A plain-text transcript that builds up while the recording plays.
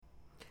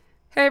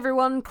Hey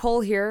everyone, Cole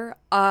here.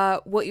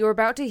 What you're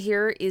about to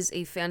hear is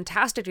a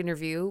fantastic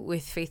interview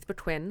with Faith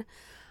Betwin.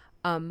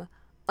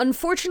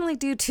 Unfortunately,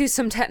 due to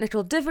some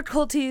technical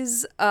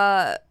difficulties,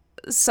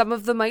 some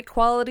of the mic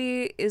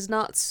quality is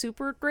not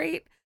super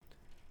great.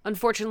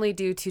 Unfortunately,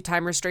 due to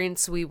time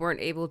restraints, we weren't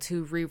able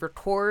to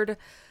re-record,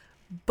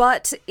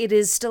 but it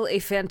is still a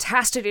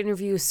fantastic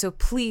interview, so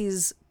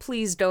please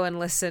go and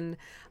listen.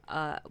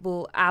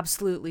 Will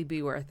absolutely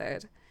be worth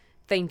it.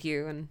 Thank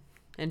you, and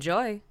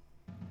enjoy.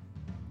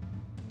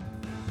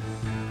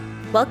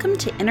 Welcome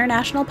to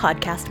International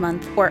Podcast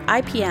Month, or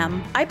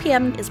IPM.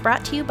 IPM is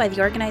brought to you by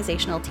the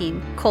organizational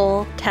team,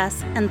 Cole,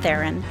 Tess, and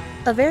Theron.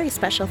 A very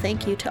special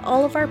thank you to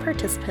all of our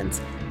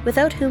participants,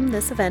 without whom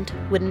this event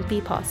wouldn't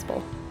be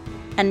possible.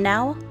 And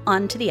now,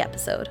 on to the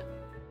episode.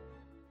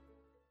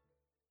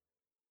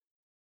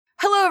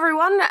 Hello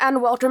everyone,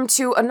 and welcome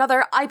to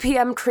another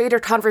IPM Creator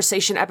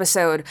Conversation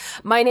episode.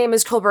 My name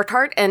is Cole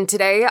Burkhart, and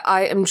today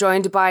I am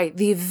joined by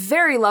the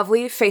very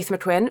lovely Faith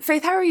Betwin.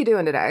 Faith, how are you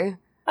doing today?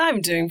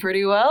 I'm doing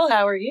pretty well.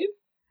 How are you?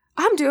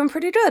 I'm doing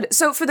pretty good.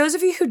 So for those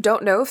of you who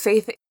don't know,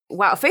 Faith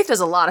does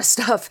a lot of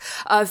stuff.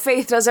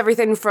 Faith does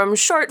everything from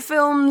short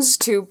films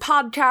to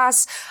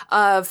podcasts,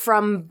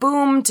 from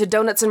Boom to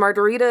Donuts and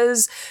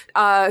Margaritas,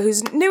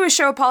 whose newest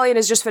show, Pauline,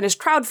 has just finished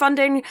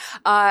crowdfunding,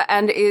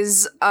 and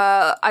is,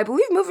 I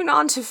believe, moving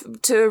on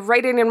to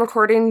writing and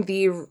recording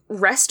the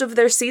rest of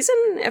their season,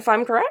 if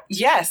I'm correct?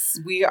 Yes,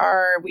 we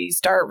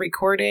start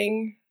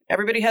recording.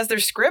 Everybody has their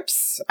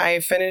scripts. I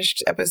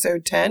finished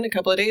episode 10 a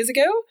couple of days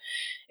ago,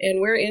 and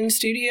we're in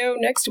studio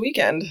next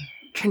weekend.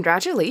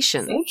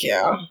 Congratulations. Thank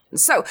you.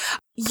 So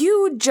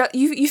you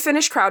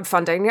finished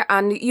crowdfunding,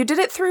 and you did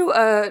it through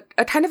a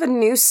kind of a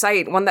new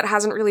site, one that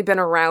hasn't really been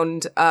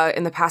around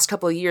in the past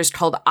couple of years,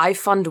 called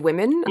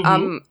iFundWomen.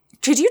 Mm-hmm.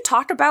 Could you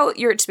talk about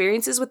your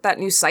experiences with that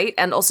new site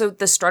and also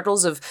the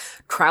struggles of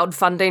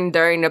crowdfunding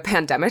during a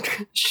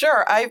pandemic?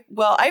 Sure.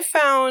 I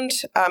found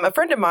a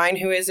friend of mine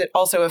who is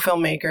also a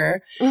filmmaker.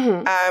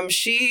 Mm-hmm.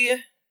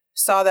 She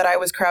saw that I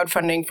was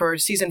crowdfunding for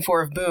season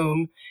 4 of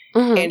Boom,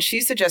 mm-hmm. and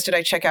she suggested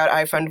I check out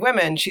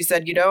iFundWomen. She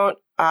said,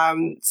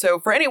 so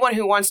for anyone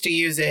who wants to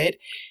use it,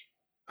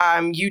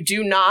 you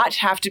do not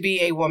have to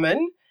be a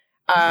woman.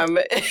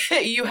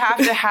 You have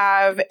to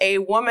have a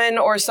woman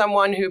or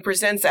someone who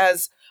presents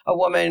as a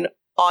woman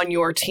on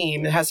your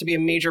team. It has to be a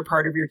major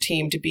part of your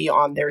team to be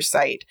on their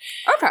site.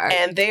 Okay.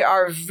 And they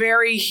are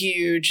very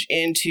huge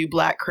into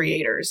Black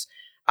creators.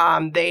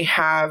 They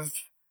have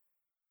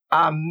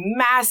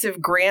massive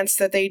grants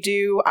that they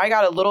do. I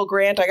got a little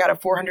grant. I got a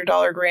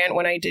 $400 grant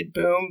when I did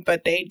Boom,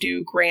 but they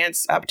do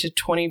grants up to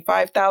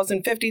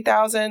 $25,000,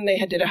 $50,000.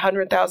 They did a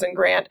 $100,000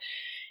 grant.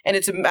 And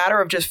it's a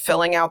matter of just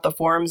filling out the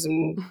forms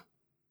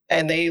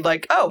and they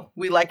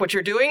we like what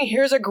you're doing.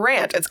 Here's a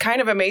grant. It's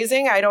kind of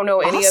amazing. I don't know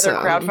any other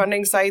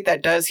crowdfunding site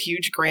that does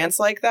huge grants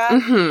like that.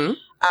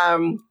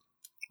 Mm-hmm.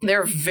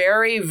 They're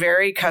very,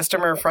 very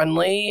customer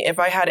friendly. If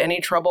I had any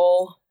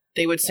trouble,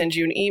 they would send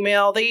you an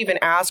email. They even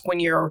ask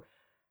when your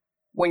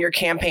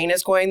campaign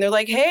is going. They're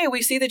like, hey,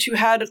 we see that you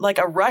had like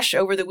a rush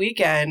over the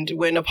weekend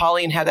when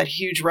Pauline had that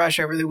huge rush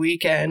over the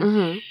weekend.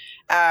 Mm-hmm.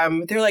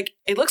 They're like,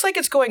 it looks like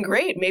it's going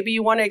great. Maybe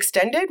you want to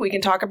extend it. We can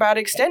talk about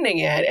extending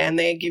it. And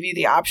they give you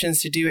the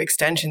options to do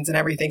extensions and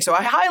everything. So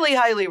I highly,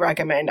 highly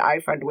recommend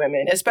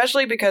iFundWomen,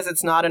 especially because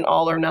it's not an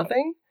all or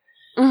nothing.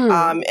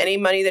 Mm-hmm. Any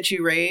money that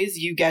you raise,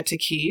 you get to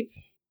keep.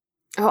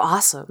 Oh,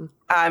 awesome.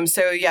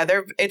 So yeah,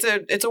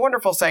 it's a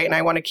wonderful site and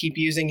I want to keep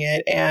using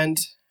it. And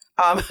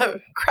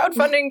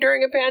crowdfunding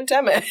during a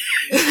pandemic.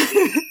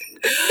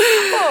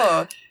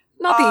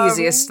 Not the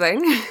easiest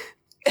thing.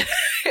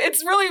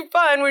 It's really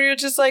fun when you're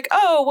just like,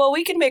 oh, well,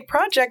 we can make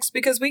projects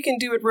because we can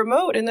do it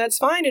remote and that's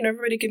fine and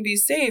everybody can be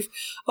safe.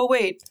 Oh,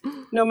 wait,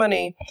 no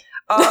money.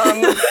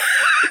 And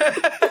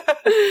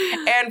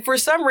for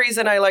some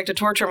reason, I like to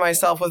torture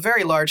myself with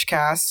very large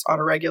casts on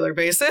a regular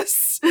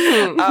basis.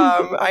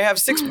 I have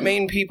 6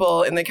 main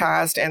people in the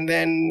cast, and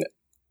then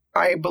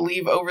I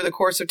believe over the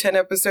course of 10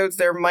 episodes,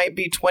 there might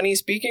be 20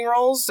 speaking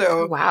roles.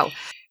 So wow.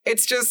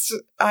 It's just,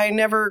 I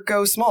never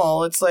go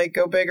small. It's like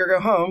go big or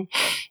go home.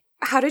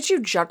 How did you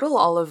juggle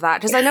all of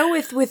that? Because I know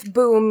with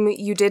Boom,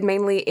 you did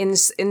mainly in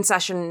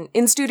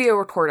studio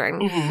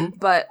recording, mm-hmm.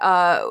 but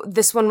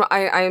this one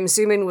I am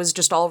assuming was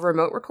just all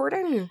remote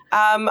recording.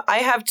 I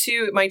have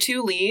my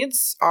 2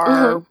 leads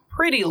are mm-hmm.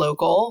 pretty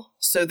local,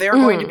 so they're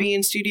going to be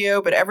in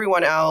studio, but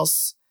everyone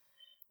else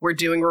we're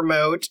doing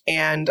remote.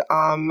 And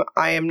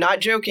I am not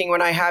joking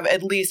when I have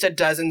at least a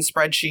dozen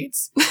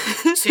spreadsheets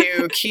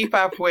to keep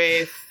up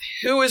with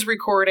who is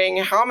recording,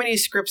 how many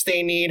scripts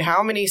they need,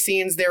 how many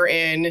scenes they're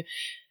in.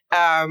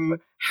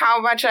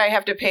 How much I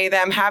have to pay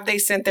them, have they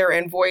sent their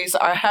invoice,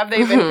 have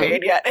they been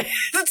paid yet?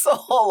 It's a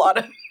whole lot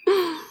of,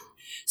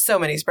 so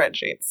many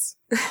spreadsheets.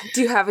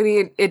 Do you have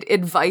any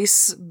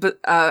advice,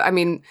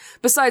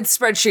 besides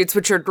spreadsheets,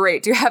 which are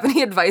great, do you have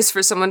any advice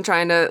for someone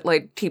trying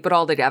to, keep it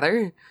all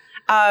together?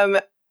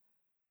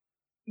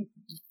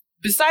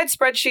 Besides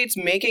spreadsheets,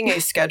 making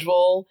a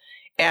schedule.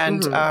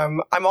 And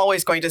I'm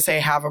always going to say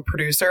have a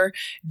producer.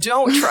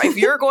 Don't try. If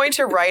you're going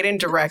to write and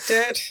direct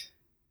it,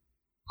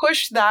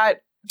 push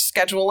that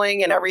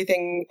scheduling and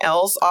everything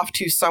else off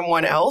to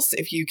someone else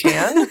if you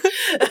can.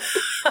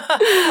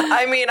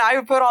 I mean,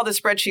 I put all the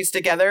spreadsheets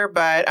together,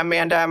 but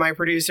Amanda, my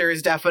producer,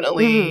 is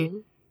definitely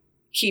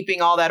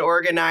keeping all that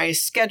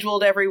organized,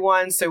 scheduled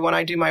everyone. So when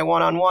I do my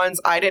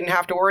one-on-ones, I didn't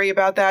have to worry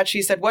about that.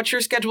 She said, what's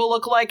your schedule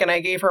look like? And I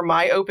gave her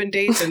my open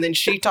dates. And then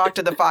she talked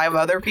to the 5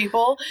 other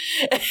people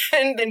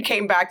and then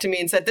came back to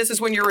me and said, this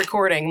is when you're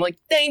recording. I'm like,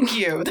 thank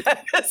you.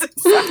 That is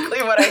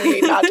exactly what I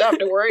need, not to have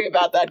to worry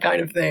about that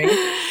kind of thing.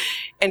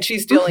 And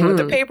she's dealing with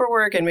the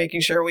paperwork and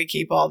making sure we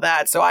keep all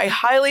that. So I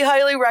highly,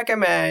 highly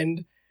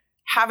recommend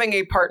having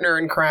a partner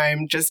in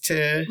crime just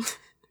to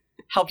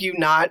help you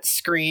not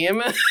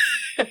scream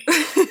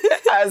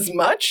as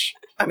much.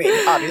 I mean,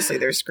 obviously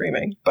they're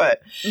screaming,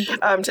 but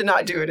to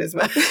not do it as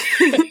much.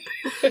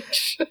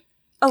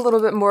 A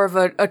little bit more of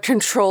a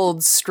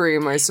controlled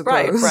scream, I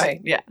suppose.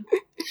 Right, yeah.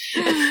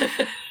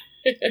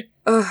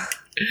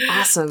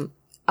 Awesome.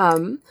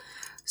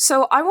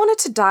 So I wanted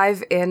to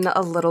dive in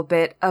a little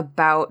bit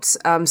about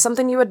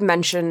something you had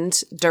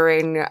mentioned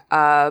during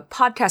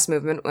Podcast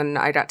Movement when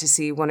I got to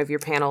see one of your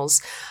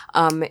panels,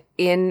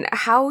 in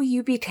how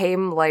you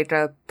became like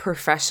a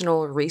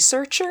professional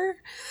researcher.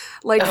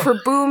 Like for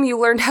Boom, you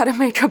learned how to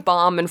make a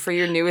bomb, and for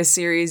your newest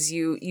series,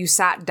 you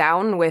sat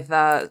down with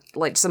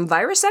like some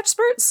virus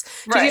experts.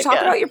 Did you talk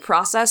about your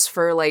process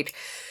for like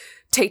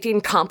taking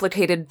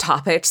complicated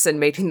topics and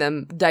making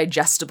them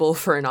digestible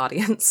for an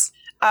audience?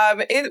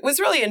 It was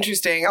really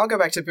interesting. I'll go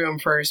back to Boom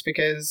first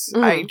because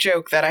I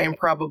joke that I am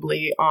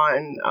probably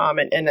on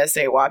an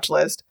NSA watch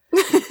list.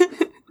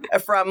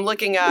 From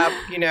looking up,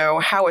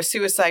 how a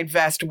suicide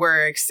vest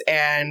works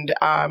and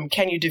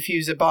can you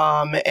defuse a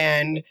bomb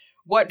and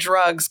what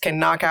drugs can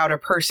knock out a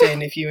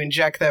person if you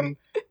inject them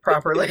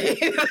properly.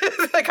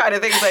 The kind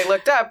of things I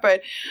looked up.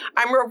 But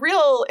I'm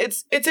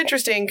it's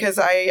interesting because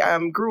I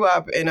grew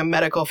up in a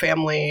medical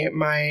family.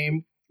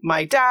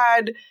 My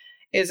dad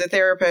is a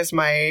therapist.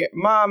 My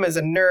mom is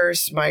a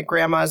nurse. My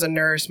grandma is a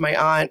nurse. My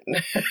aunt,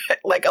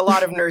 like a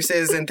lot of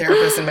nurses and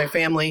therapists in my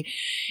family.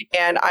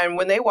 And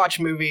when they watch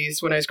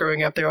movies when I was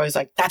growing up, they're always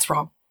like, that's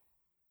wrong.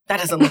 That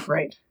doesn't look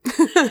right.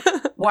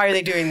 Why are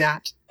they doing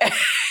that?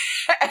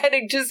 And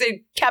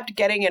it kept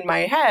getting in my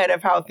head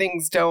of how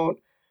things don't,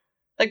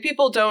 like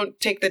people don't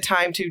take the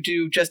time to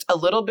do just a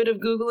little bit of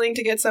Googling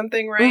to get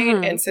something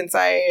right. And since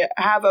I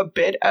have a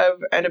bit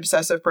of an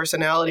obsessive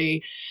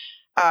personality,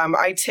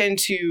 I tend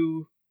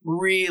to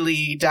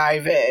really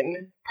dive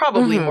in,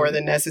 probably more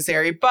than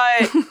necessary,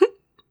 but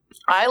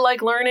I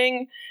like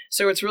learning.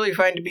 So it's really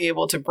fun to be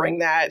able to bring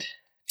that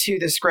to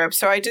the script.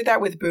 So I did that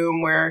with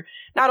Boom, where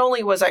not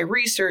only was I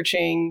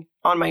researching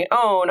on my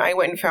own, I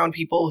went and found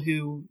people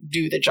who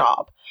do the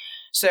job.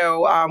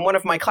 So one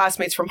of my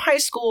classmates from high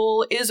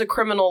school is a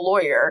criminal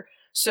lawyer.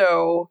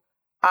 So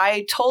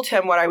I told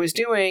him what I was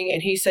doing,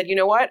 and he said, you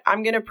know what?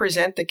 I'm going to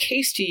present the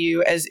case to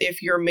you as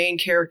if your main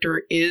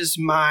character is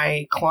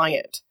my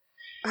client.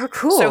 Oh,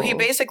 cool. So he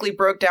basically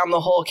broke down the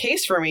whole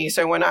case for me.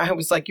 So when I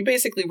was like, you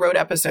basically wrote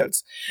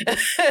episodes.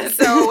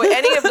 So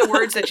any of the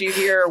words that you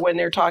hear when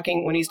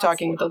he's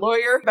talking with the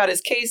lawyer about his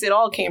case, it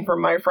all came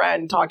from my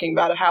friend talking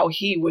about how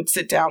he would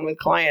sit down with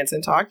clients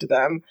and talk to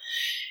them.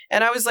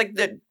 And I was like,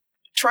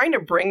 trying to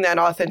bring that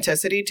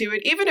authenticity to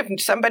it, even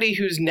if somebody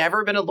who's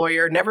never been a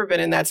lawyer, never been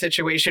in that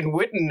situation,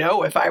 wouldn't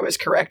know if I was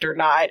correct or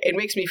not. It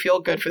makes me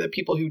feel good for the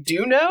people who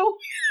do know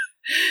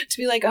to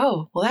be like,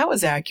 oh, well, that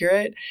was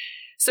accurate.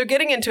 So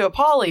getting into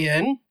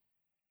Apollyon,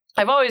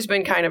 I've always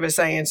been kind of a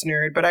science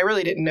nerd, but I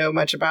really didn't know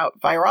much about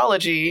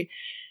virology.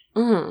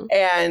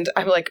 And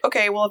I'm like,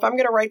 okay, well, if I'm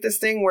going to write this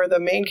thing where the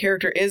main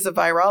character is a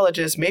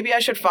virologist, maybe I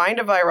should find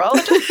a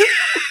virologist.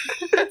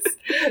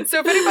 So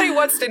if anybody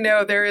wants to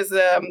know, there is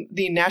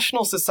the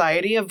National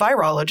Society of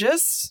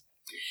Virologists,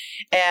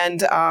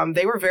 and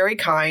they were very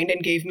kind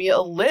and gave me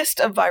a list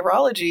of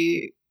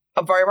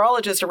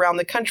virologists around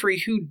the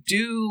country who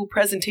do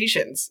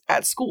presentations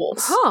at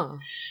schools.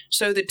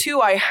 So the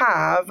two I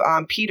have,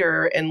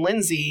 Peter and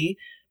Lindsay,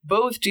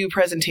 both do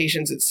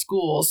presentations at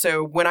school.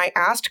 So when I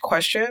asked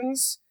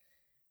questions,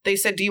 they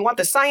said, do you want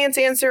the science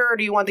answer or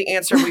do you want the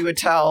answer we would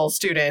tell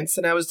students?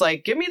 And I was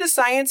like, give me the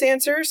science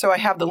answer so I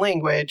have the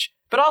language,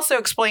 but also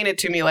explain it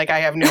to me like I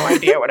have no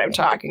idea what I'm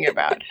talking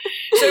about.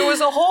 So it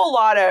was a whole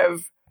lot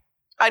of,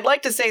 I'd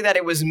like to say that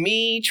it was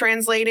me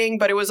translating,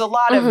 but it was a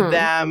lot of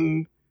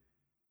them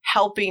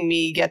helping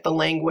me get the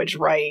language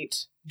right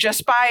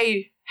just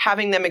by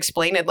having them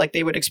explain it like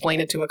they would explain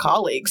it to a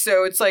colleague.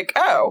 So it's like,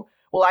 oh,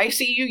 well, I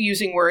see you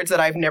using words that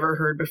I've never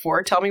heard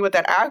before. Tell me what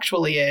that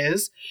actually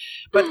is.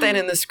 But then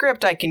in the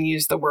script, I can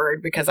use the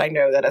word because I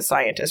know that a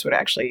scientist would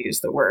actually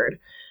use the word.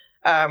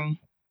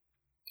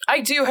 I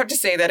do have to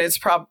say that it's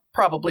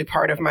probably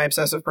part of my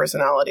obsessive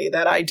personality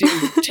that I do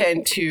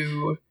tend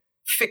to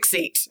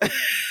fixate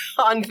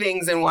on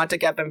things and want to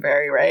get them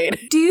very right.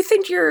 Do you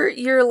think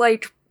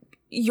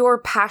your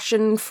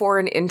passion for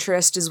an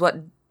interest is what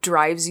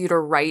drives you to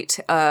write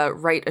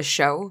a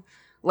show?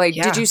 Like,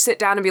 did you sit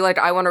down and be like,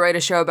 I want to write a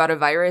show about a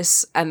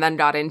virus, and then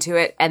got into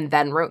it and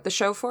then wrote the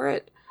show for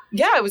it?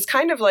 yeah, it was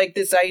kind of like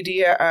this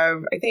idea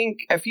of, I think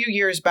a few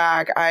years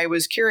back, I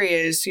was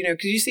curious,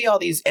 because you see all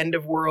these end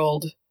of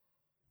world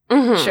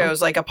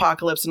shows like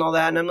Apocalypse and all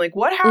that. And I'm like,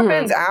 what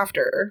happens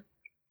after?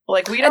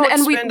 Like, we don't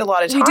spend a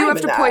lot of time We do have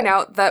in to point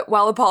out that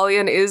while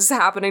Apollyon is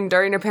happening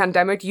during a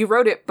pandemic, you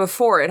wrote it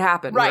before it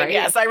happened, right?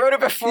 Yes, I wrote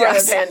it before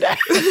the pandemic.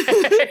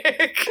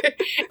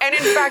 And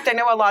in fact, I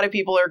know a lot of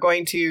people are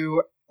going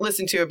to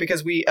listen to it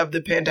because of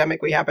the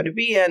pandemic we happen to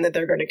be in, that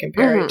they're going to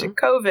compare it to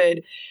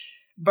COVID.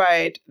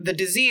 But the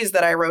disease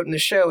that I wrote in the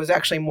show is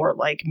actually more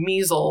like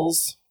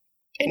measles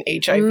and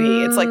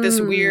HIV. It's like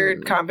this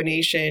weird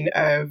combination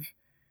of,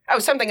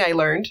 something I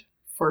learned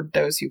for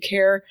those who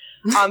care.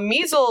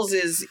 Measles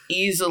is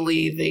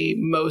easily the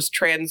most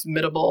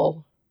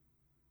transmittable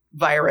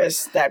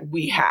virus that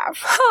we have.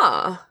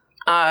 Huh.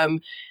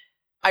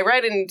 I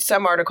read in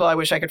some article, I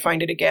wish I could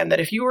find it again, that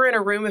if you were in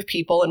a room of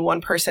people and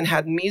one person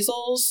had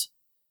measles,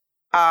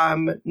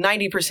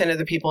 90% of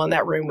the people in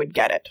that room would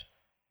get it.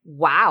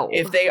 Wow.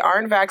 If they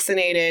aren't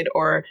vaccinated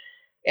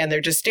and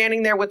they're just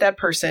standing there with that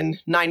person,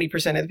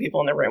 90% of the people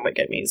in the room would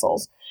get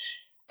measles.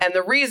 And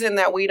the reason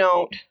that we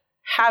don't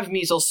have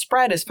measles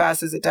spread as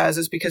fast as it does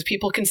is because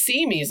people can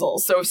see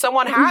measles. So if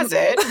someone has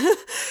it,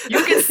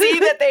 you can see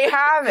that they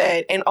have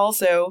it. And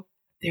also,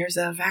 there's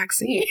a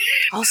vaccine.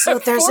 Also,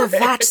 there's a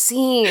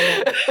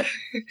vaccine.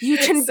 You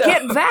can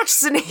get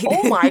vaccinated.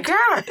 Oh my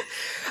God.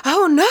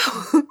 Oh no.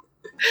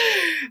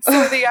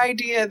 So the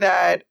idea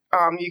that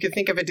you could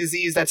think of a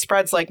disease that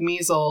spreads like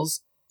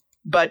measles,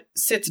 but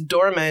sits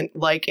dormant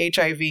like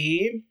HIV.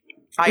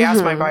 I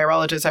asked my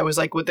virologist, I was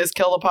like, would this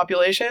kill the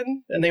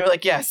population? And they were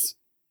like, yes,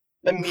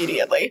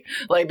 immediately.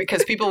 Like,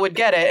 because people would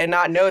get it and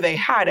not know they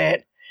had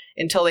it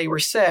until they were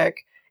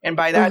sick. And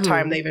by that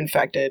time, they've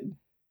infected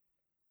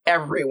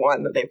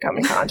everyone that they've come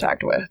in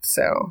contact with.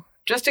 So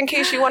just in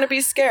case you want to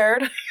be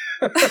scared,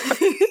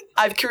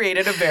 I've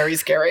created a very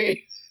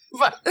scary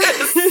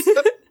virus.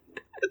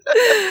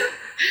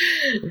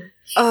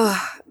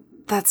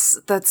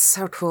 That's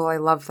so cool. I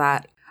love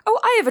that. Oh,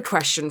 I have a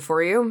question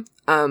for you.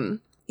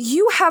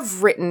 You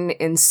have written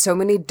in so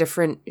many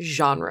different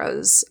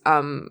genres,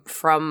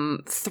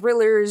 from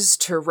thrillers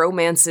to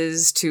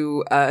romances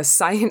to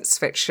science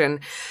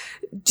fiction.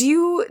 Do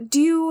you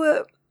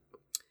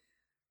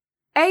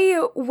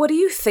what do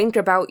you think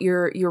about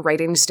your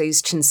writing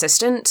stays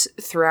consistent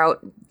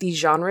throughout these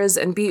genres?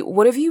 And B,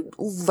 what have you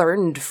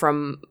learned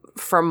from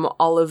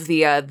all of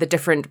the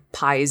different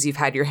pies you've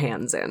had your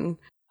hands in?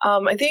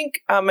 I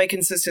think my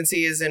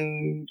consistency is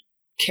in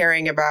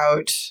caring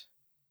about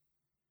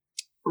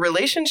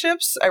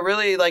relationships. I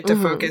really like to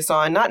focus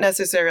on, not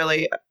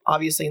necessarily,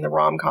 obviously in the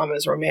rom-com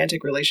as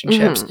romantic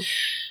relationships,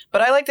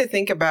 but I like to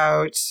think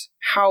about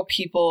how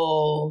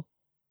people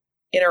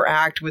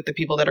interact with the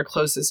people that are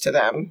closest to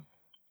them.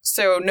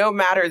 So no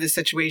matter the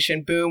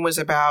situation, Boom was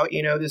about,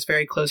 this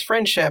very close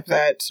friendship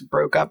that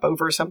broke up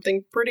over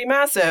something pretty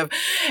massive,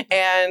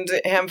 and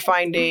him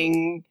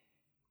finding,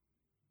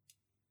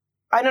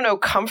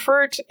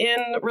 comfort in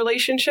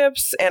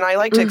relationships. And I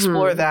like to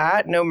explore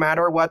that no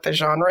matter what the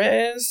genre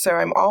is. So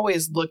I'm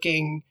always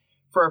looking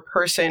for a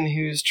person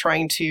who's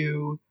trying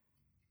to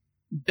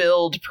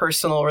build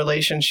personal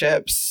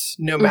relationships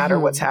no matter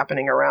what's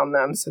happening around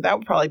them. So that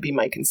would probably be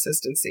my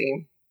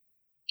consistency.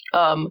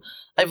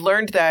 I've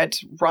learned that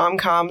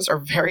rom-coms are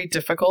very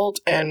difficult,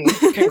 and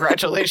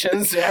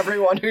congratulations to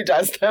everyone who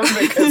does them,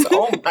 because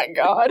oh my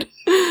God.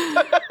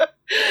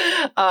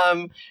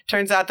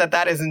 Turns out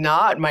that is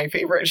not my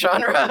favorite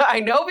genre.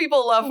 I know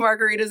people love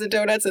margaritas and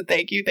donuts, and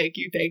thank you, but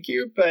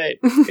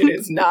it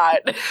is not.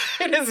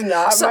 It is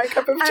not my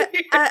cup of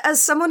tea.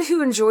 As someone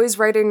who enjoys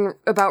writing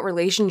about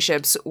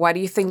relationships, why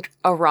do you think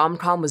a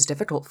rom-com was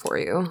difficult for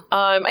you?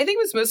 I think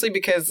it was mostly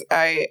because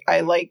I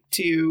like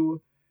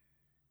to.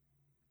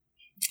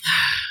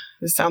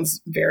 This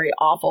sounds very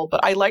awful,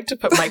 but I like to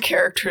put my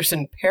characters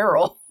in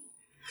peril.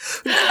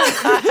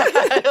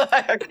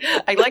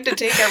 I like to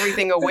take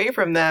everything away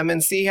from them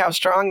and see how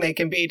strong they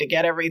can be to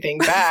get everything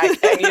back.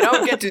 And you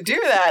don't get to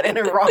do that in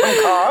a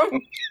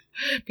rom-com.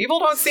 People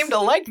don't seem to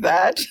like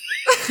that.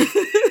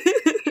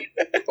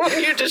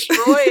 When you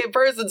destroy a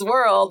person's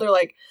world, they're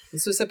like,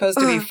 this was supposed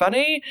to be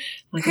funny?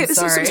 Like,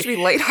 this was supposed to be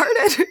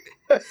lighthearted?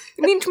 I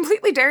mean,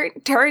 completely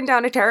tearing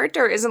down a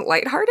character isn't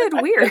lighthearted?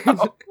 Weird.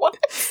 What?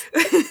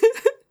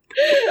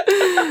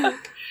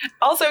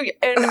 Also,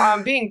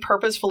 and being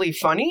purposefully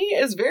funny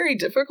is very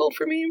difficult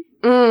for me.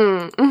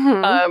 And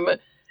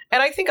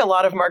I think a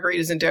lot of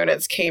margaritas and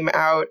donuts came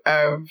out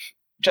of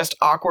just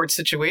awkward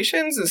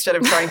situations. Instead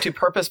of trying to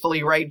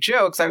purposefully write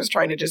jokes, I was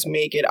trying to just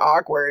make it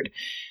awkward.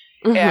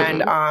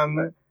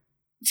 And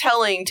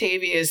telling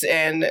Tavius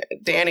and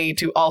Danny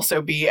to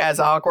also be as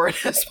awkward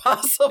as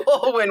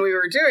possible when we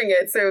were doing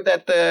it, so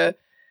that the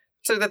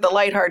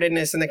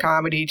lightheartedness and the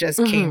comedy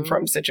just came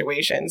from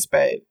situations.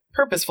 But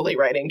purposefully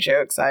writing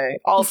jokes, I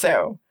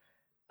also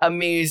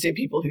amazed at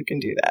people who can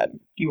do that.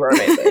 You are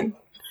amazing.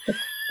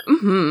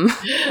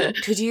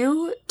 Could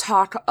you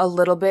talk a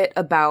little bit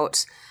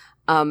about,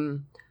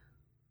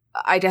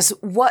 I guess,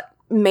 what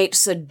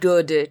makes a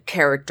good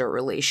character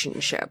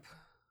relationship?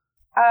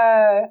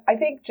 I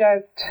think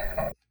just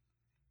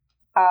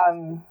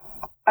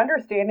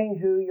understanding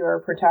who your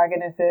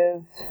protagonist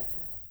is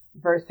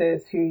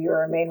versus who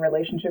your main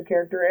relationship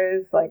character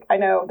is. Like, I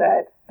know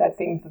that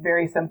seems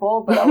very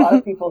simple, but a lot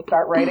of people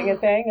start writing a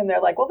thing and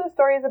they're like, well, this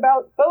story is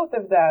about both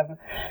of them.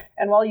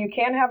 And while you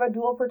can have a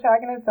dual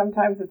protagonist,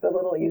 sometimes it's a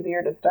little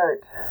easier to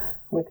start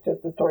with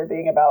just the story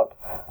being about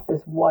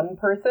this one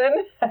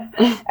person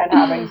and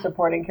having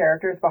supporting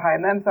characters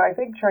behind them. So I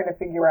think trying to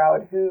figure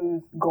out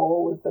whose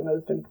goal is the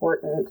most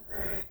important.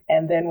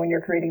 And then when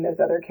you're creating those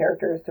other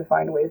characters, to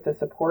find ways to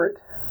support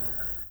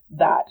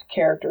that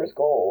character's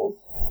goals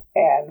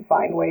and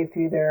find ways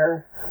to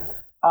either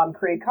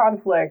create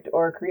conflict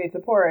or create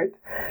support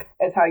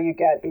is how you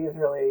get these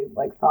really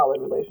like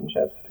solid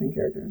relationships between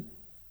characters.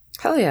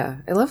 Hell yeah.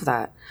 I love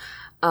that.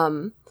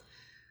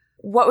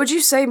 What would you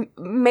say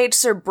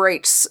makes or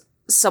breaks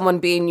someone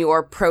being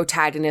your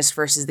protagonist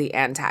versus the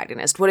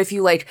antagonist? What if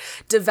you like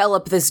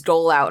develop this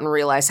goal out and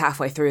realize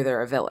halfway through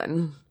they're a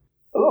villain?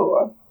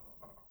 Ooh.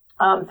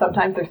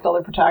 Sometimes they're still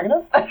the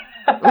protagonist.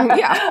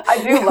 Yeah.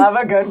 I do love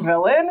a good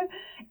villain.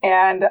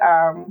 And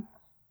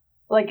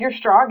like your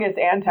strongest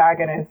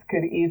antagonist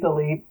could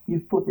easily,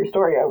 you flip your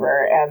story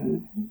over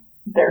and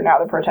they're now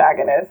the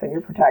protagonist and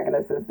your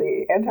protagonist is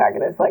the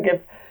antagonist. Like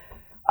if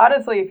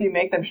you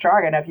make them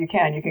strong enough, you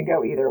can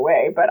go either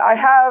way. But I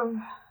have,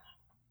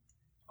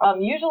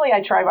 usually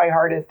I try my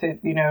hardest to,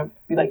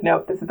 be like,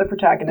 nope, this is the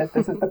protagonist.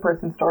 This is the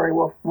person's story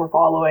we're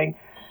following.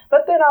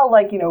 But then I'll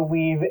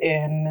weave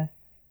in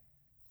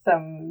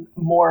some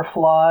more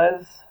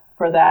flaws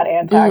for that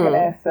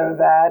antagonist so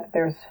that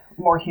there's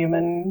more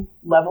human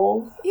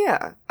levels.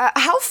 Yeah.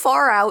 How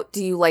far out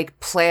do you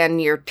plan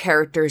your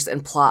characters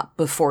and plot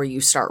before you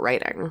start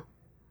writing?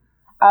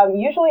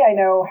 Usually I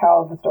know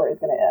how the story is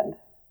going to end.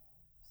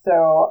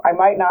 So I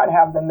might not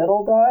have the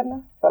middle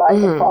done, but I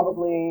could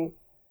probably,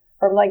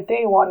 from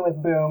day one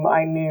with Boom,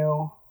 I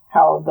knew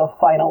how the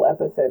final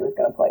episode was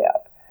going to play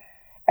out.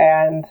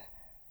 And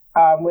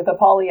with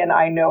Apollyon,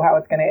 I know how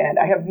it's going to end.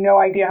 I have no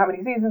idea how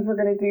many seasons we're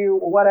going to do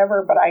or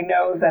whatever, but I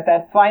know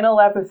that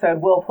final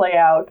episode will play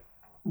out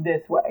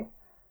this way.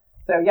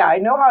 So yeah, I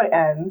know how it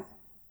ends.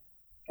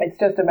 It's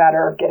just a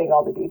matter of getting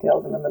all the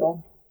details in the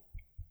middle.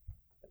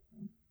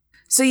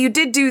 So you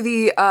did do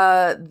the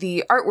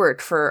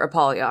artwork for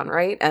Apollyon,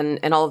 right?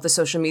 And all of the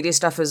social media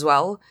stuff as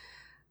well.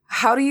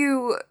 How do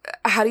you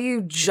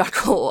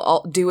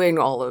juggle doing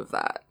all of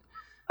that?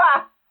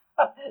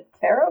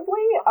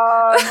 Terribly.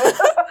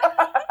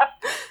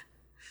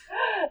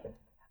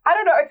 I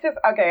don't know. It's just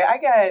okay. I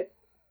get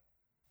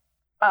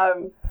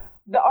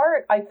the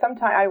art. I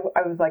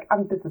was like,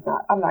 I'm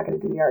not going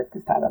to do the art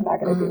this time. I'm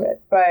not going to do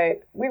it.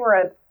 But we were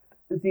at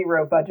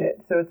zero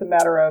budget, so it's a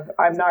matter of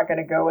I'm not going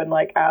to go and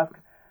ask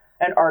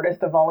an artist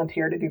to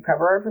volunteer to do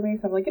cover art for me.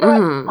 So I'm like, what?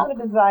 I'm going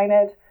to design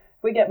it.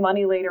 If we get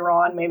money later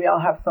on, maybe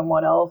I'll have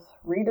someone else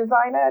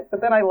redesign it.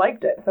 But then I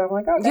liked it. So I'm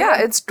like, okay. Yeah,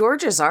 it's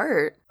gorgeous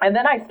art. And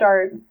then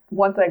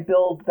once I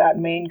build that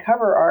main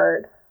cover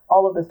art,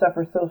 all of the stuff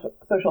for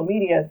social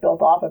media is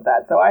built off of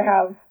that. So I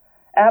have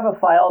a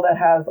file that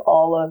has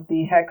all of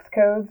the hex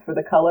codes for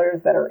the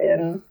colors that are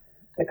in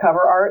the cover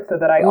art so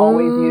that I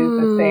always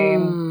use the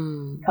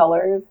same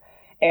colors.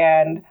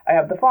 And I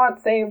have the font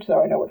saved so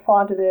I know what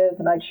font it is.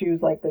 And I choose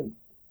the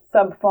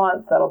sub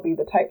fonts that'll be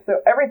the type. So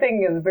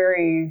everything is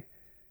very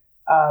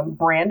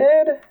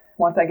branded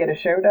once I get a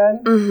show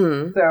done.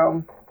 Mm-hmm.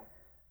 So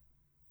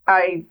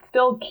I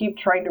still keep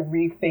trying to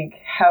rethink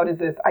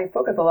I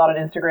focus a lot on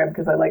Instagram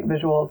because I like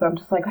visuals. So I'm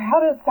just like, how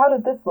does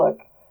this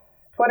look?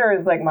 Twitter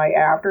is my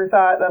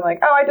afterthought. I'm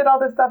like, oh, I did all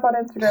this stuff on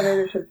Instagram.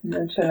 Maybe I should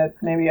mention it.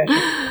 Maybe I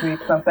should tweet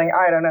something.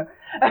 I don't know.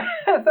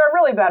 So I'm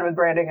really bad with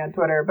branding on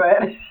Twitter,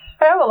 but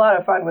I have a lot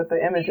of fun with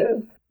the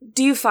images.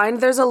 Do you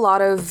find there's a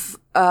lot of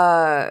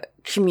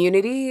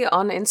community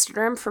on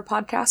Instagram for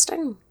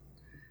podcasting?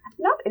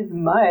 Not as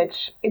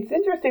much. It's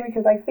interesting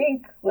because I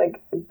think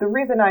the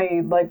reason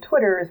I like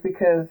Twitter is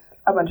because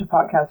a bunch of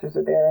podcasters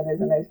are there and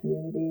there's a nice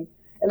community.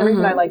 And the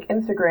reason I like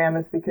Instagram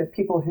is because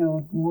people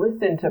who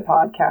listen to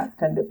podcasts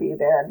tend to be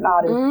there,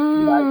 not as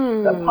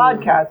much the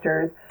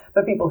podcasters,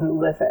 but people who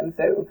listen.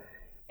 So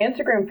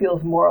Instagram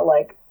feels more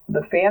like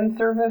the fan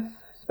service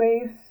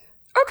space.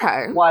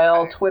 Okay.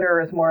 While Twitter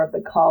is more of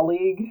the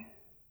colleague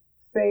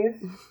space.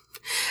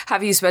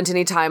 Have you spent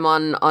any time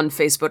on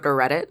Facebook or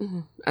Reddit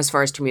as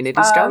far as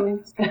communities go?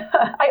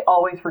 I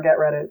always forget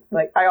Reddit.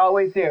 I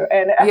always do.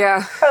 And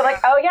yeah. I'm like,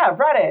 oh yeah,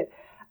 Reddit.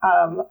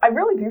 I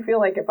really do feel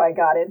like if I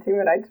got into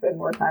it, I'd spend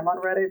more time on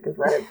Reddit because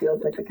Reddit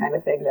feels like the kind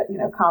of thing that,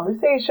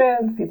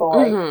 conversations,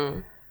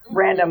 people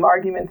random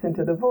arguments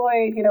into the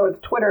void.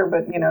 It's Twitter,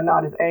 but,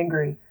 not as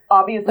angry.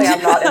 Obviously,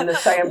 I'm not in the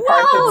same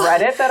parts of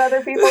Reddit that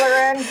other people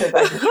are in because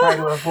I just try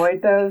to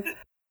avoid those.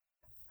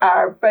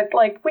 But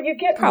when you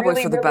get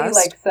really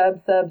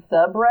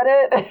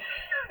subreddit,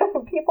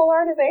 people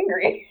aren't as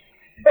angry.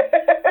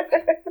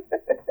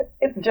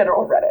 It's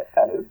general Reddit.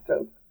 That is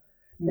just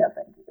no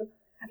thank you.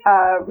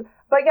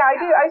 But yeah,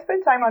 I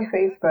spend time on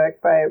Facebook,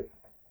 but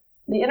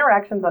the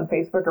interactions on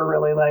Facebook are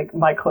really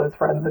my close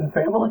friends and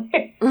family.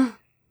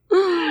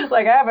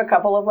 Like, I have a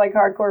couple of, like,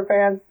 hardcore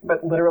fans,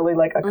 but literally,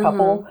 like, a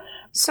couple.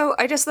 So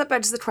I guess that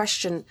begs the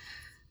question,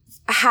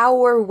 how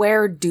or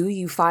where do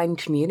you find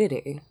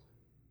community?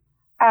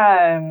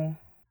 Wow.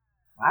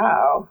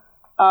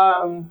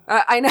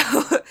 I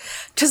know,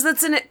 because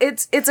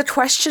it's a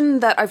question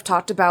that I've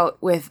talked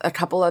about with a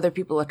couple other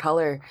people of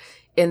color,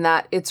 in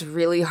that it's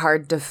really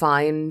hard to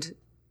find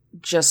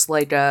just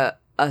like a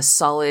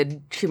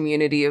solid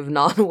community of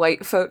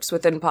non-white folks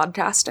within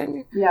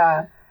podcasting.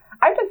 Yeah.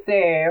 I have to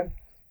say,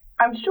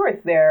 I'm sure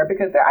it's there,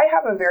 because I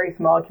have a very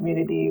small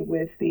community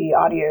with the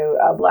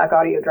Black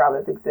audio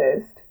dramas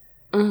exist.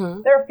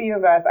 Mm-hmm. There are a few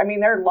of us. I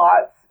mean, there are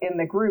lots in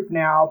the group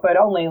now, but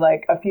only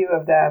like a few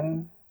of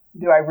them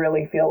do I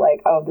really feel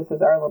like, oh, this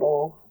is our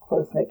little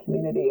close-knit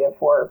community of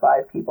 4 or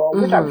 5 people,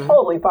 which I'm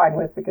totally fine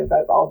with, because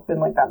I've all been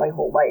like that my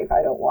whole life.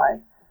 I don't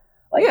want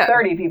like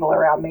 30 people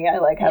around me. I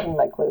like having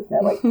like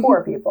close-knit, like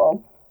 4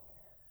 people.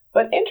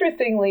 But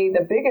interestingly,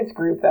 the biggest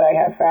group that I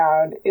have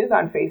found is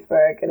on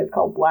Facebook, and it's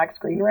called Black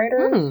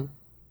Screenwriters.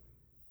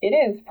 It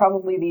is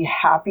probably the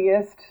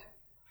happiest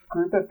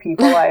group of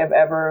people I have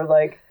ever,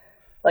 like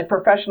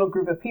professional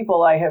group of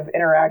people I have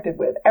interacted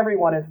with.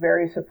 Everyone is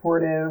very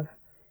supportive.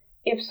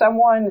 If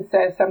someone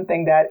says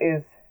something that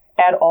is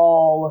at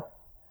all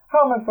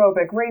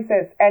homophobic,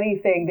 racist,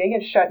 anything, they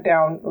get shut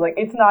down. Like,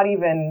 it's not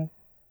even,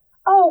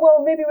 oh,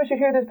 well, maybe we should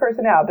hear this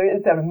person out.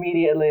 It's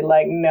immediately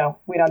like, no,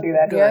 we don't do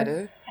that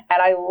here.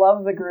 And I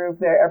love the group.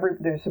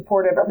 They're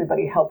supportive.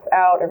 Everybody helps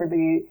out.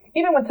 Everybody,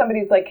 even when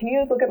somebody's like, can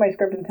you look at my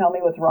script and tell me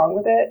what's wrong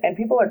with it? And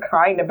people are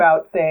kind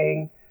about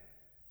saying,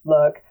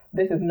 look,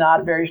 this is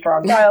not very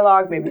strong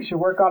dialogue. Maybe you should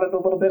work on it a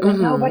little bit. But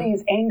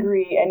nobody's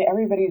angry and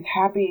everybody's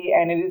happy.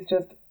 And it is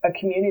just a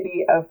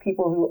community of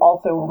people who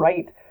also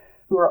write,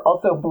 who are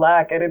also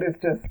Black. And it is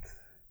just,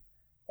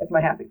 it's my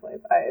happy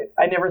place.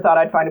 I never thought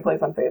I'd find a place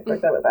on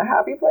Facebook that was a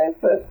happy place,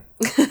 but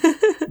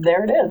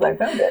there it is. I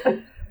found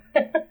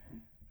it.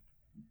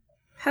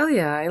 Hell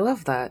yeah, I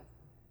love that.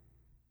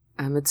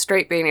 It's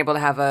great being able to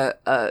have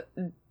a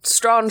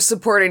strong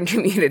supporting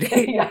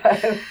community.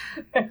 Yes.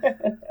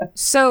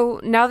 So,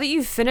 now that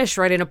you've finished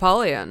writing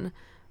Apollyon,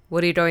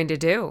 what are you going to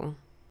do?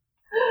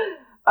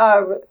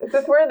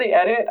 Since we're in the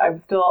edit,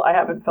 I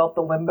haven't felt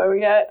the limbo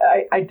yet.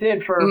 I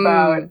did for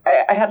about,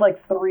 I had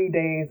like 3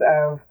 days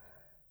of,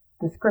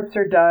 the scripts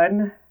are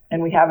done,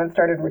 and we haven't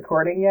started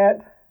recording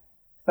yet.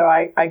 So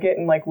I get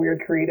in like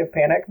weird creative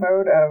panic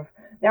mode of,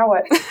 now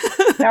what?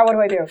 Now what do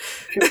I do?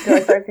 Do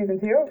I start season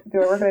 2?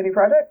 Do I work on a new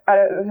project? I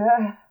don't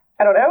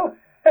know.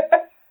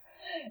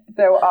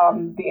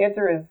 So the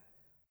answer is,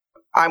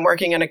 I'm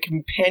working on a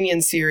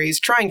companion series,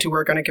 trying to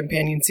work on a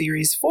companion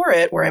series for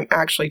it, where I'm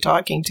actually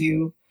talking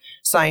to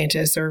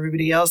scientists, so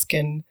everybody else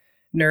can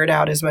nerd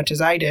out as much as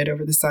I did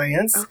over the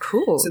science. Oh,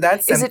 cool. So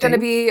that's something. Is it going to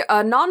be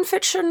a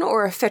nonfiction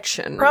or a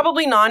fiction?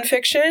 Probably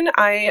nonfiction.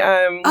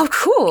 Oh,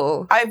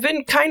 cool. I've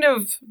been kind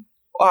of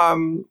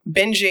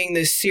binging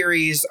this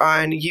series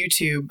on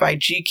YouTube by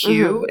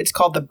GQ. It's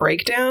called The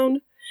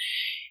Breakdown.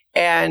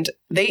 And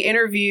they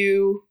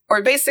interview,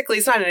 or basically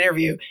it's not an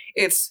interview,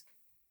 it's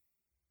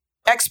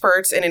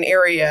experts in an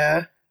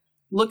area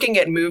looking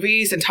at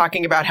movies and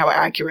talking about how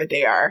accurate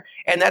they are.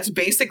 And that's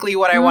basically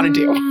what I want to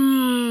do.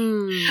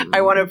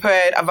 I want to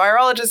put a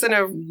virologist in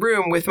a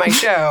room with my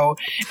show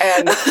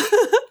and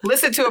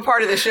listen to a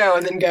part of the show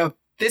and then go,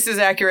 this is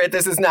accurate,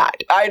 this is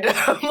not.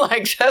 I'm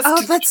like,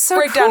 just that's so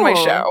break down my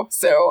show.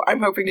 So I'm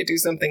hoping to do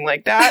something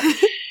like that.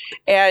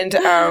 And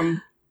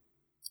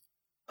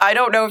I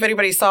don't know if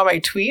anybody saw my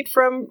tweet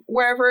from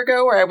wherever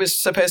ago where I was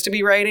supposed to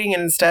be writing,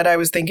 and instead I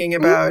was thinking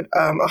about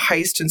a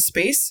heist in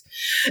space.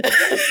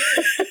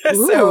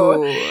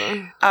 So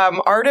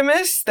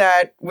Artemis,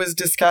 that was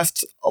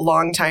discussed a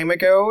long time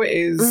ago,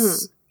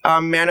 is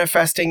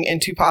manifesting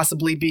into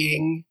possibly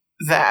being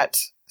that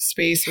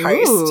space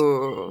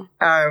heist.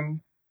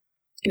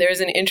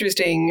 There's an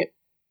interesting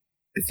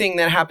thing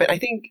that happened, I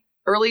think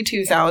early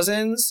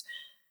 2000s.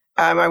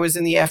 I was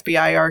in the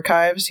FBI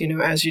archives,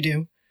 as you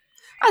do.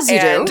 As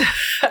you do.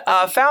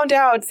 Found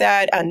out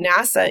that a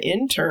NASA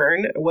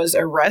intern was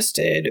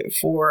arrested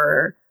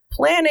for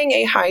planning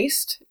a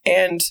heist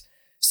and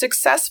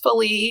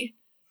successfully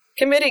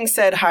committing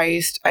said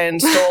heist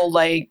and stole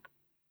like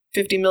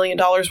 $50 million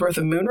worth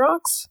of moon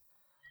rocks.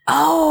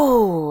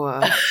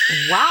 Oh,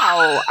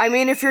 wow. I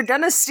mean, if you're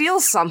going to steal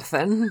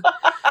something.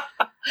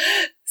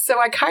 So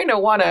I kind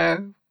of want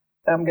to,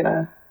 I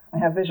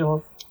have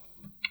visuals.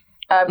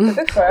 This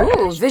book,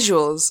 ooh,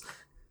 visuals.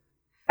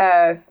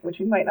 Which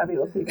you might not be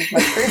able to see because my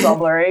screen's all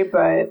blurry,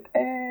 but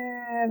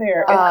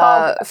there. It's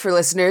called, for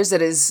listeners,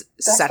 it is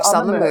Sex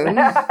on the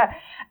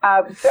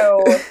Moon.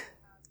 So,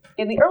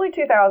 in the early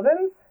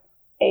 2000s,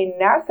 a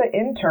NASA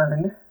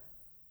intern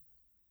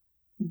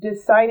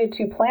decided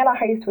to plan a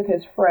heist with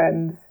his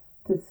friends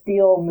to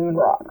steal moon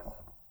rocks.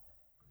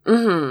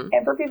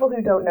 And for people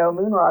who don't know,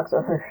 moon rocks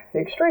are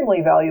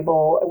extremely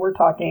valuable. We're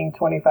talking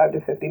 $25 to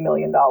 $50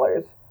 million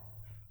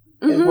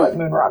is what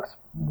moon rocks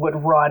would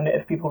run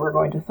if people were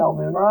going to sell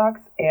moon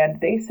rocks.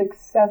 And they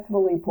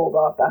successfully pulled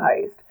off the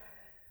heist.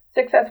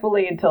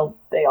 Successfully until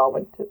they all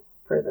went to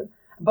prison.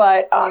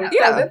 But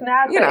so this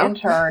NASA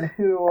intern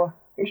who,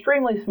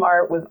 extremely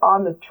smart, was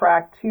on the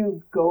track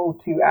to go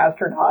to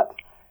astronaut,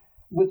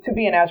 to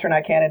be an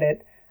astronaut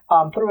candidate,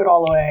 threw it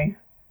all away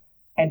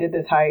and did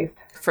this heist.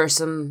 For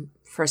some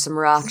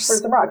rocks. For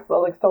some rocks.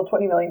 So, like, stole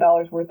 $20 million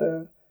worth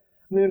of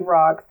moon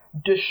rocks,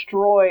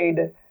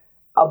 destroyed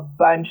a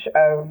bunch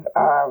of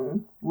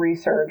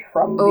research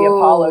from the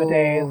Apollo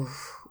days.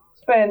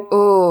 Spent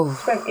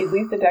at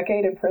least a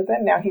decade in prison.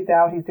 Now he's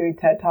out. He's doing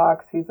TED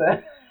Talks. He's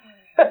still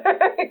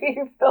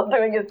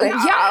doing his thing.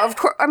 Yeah, of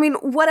course. I mean,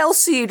 what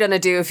else are you gonna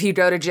do if you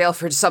go to jail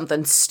for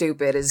something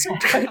stupid? Is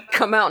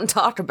come out and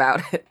talk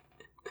about it.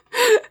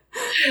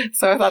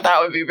 So I thought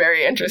that would be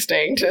very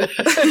interesting to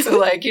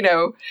like,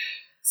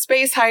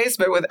 space heist,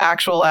 but with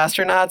actual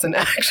astronauts and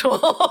actual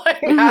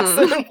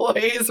NASA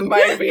employees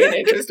might be an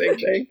interesting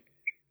thing.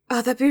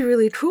 Oh, that'd be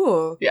really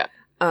cool. Yeah.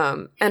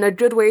 And a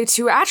good way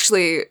to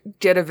actually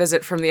get a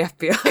visit from the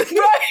FBI. Right.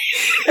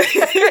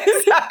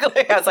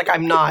 Exactly. I was like,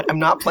 I'm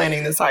not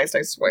planning this heist,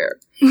 I swear.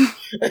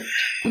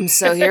 I'm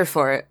so here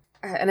for it.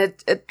 And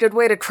a good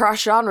way to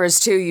cross genres,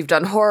 too. You've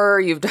done horror,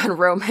 you've done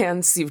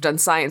romance, you've done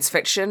science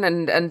fiction,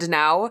 and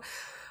now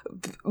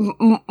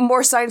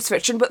more science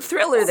fiction, but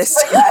thriller this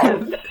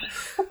time.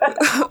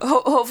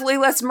 Hopefully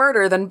less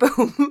murder than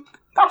Boom.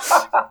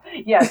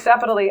 Yes,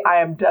 definitely.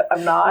 I'm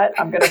not.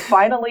 I'm going to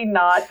finally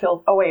not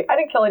kill. Oh, wait. I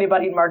didn't kill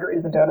anybody in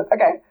Margaritas and Donuts.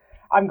 Okay.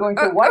 I'm going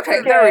to once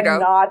again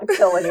not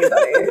kill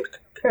anybody.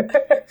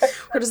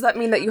 Or does that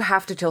mean that you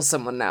have to kill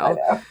someone now?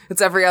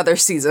 It's every other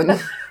season.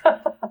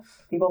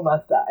 People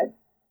must die.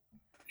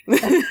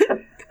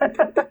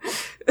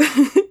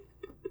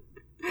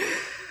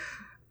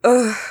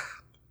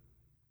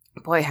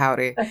 Boy,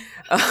 howdy.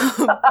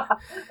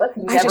 Let's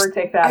never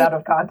take that out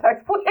of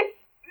context, please.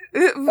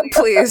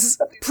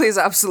 Please,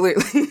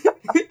 absolutely.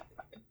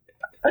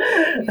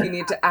 If you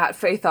need to @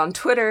 Faith on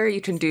Twitter,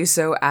 you can do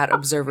so @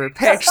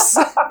 ObserverPicks.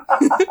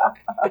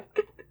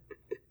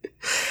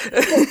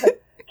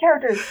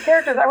 Characters.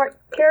 I want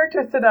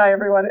characters to die,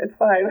 everyone. It's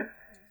fine.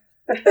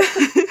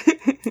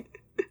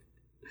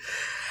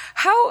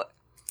 How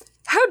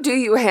do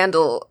you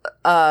handle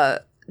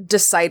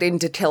deciding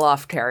to kill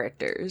off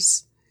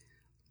characters?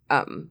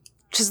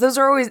 Because that's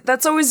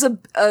always a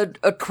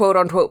quote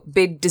unquote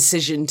big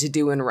decision to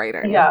do in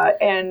writing. Yeah,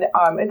 and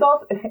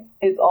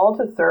it's all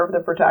to serve the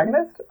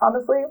protagonist.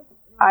 Honestly,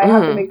 I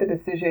have to make the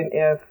decision: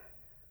 if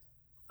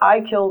I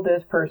kill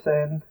this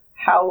person,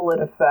 how will it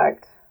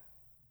affect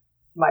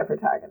my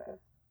protagonist?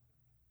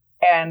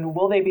 And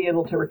will they be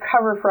able to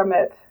recover from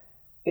it?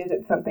 Is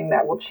it something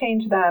that will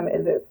change them?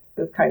 Is it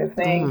this kind of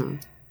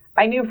thing?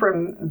 I knew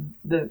from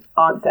the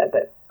onset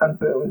that on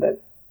Boom that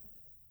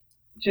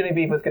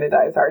Genevieve was going to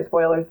die. Sorry,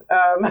 spoilers.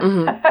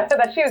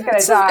 That she was going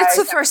to die. It's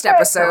the first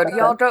episode.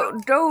 Y'all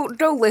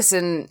don't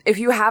listen. If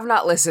you have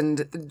not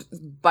listened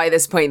by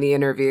this point in the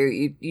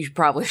interview, you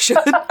probably should.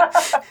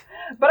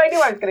 But I knew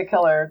I was going to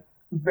kill her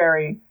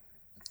very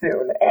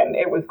soon, and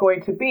it was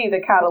going to be the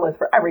catalyst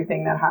for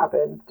everything that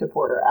happened to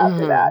Porter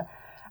after that.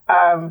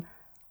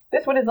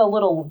 This one is a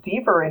little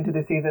deeper into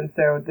the season,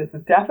 so this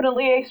is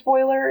definitely a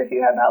spoiler if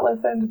you have not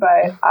listened,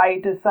 but I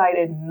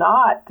decided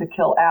not to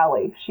kill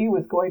Allie. She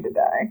was going to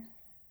die.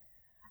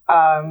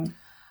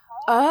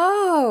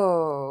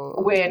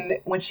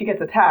 When she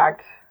gets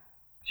attacked,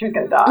 she was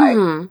going to die.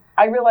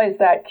 I realized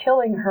that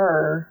killing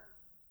her,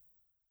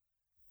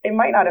 it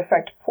might not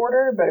affect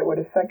Porter, but it would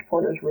affect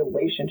Porter's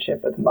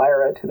relationship with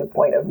Myra to the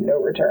point of no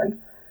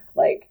return.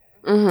 Like,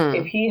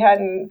 if he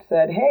hadn't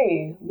said,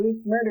 hey,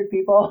 Luke murdered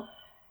people,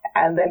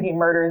 and then he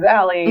murders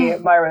Allie,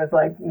 Myra's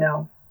like,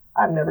 no,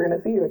 I'm never going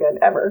to see you again,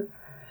 ever.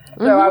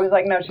 So I was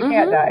like, no, she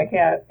can't die.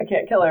 I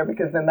can't kill her,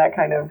 because then that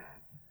kind of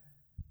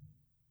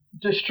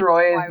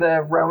destroys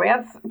the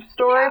romance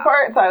story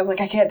part. So I was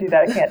like, I can't do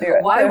that. I can't do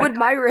it. Why would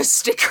Myra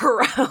stick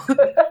around?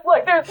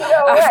 Like, there's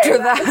no after way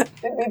that.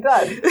 It'd be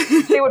done.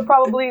 She would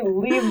probably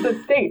leave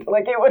the state.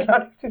 Like, it would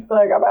not. She's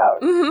like, I'm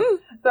out.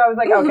 So I was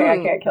like, okay, I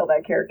can't kill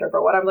that character.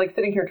 But when I'm like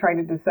sitting here trying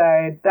to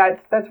decide,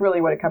 that's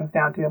really what it comes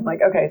down to. I'm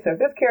like, okay, so if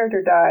this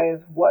character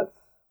dies, what's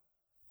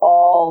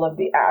all of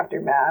the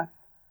aftermath?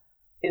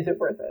 Is it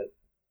worth it?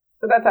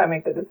 So that's how I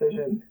make the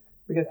decision.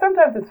 Because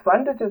sometimes it's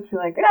fun to just be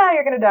like,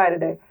 you're going to die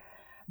today.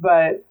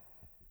 But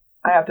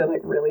I have to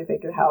like really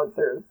think of how it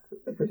serves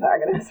the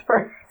protagonist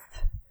first.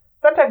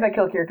 Sometimes I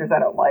kill characters I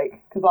don't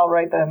like because I'll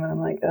write them and I'm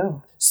like,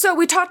 oh. So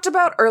we talked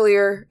about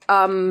earlier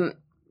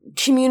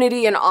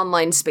community and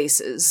online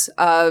spaces,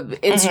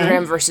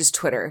 Instagram versus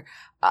Twitter.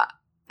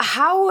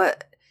 How,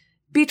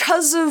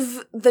 because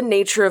of the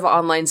nature of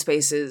online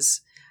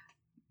spaces,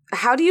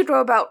 how do you go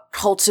about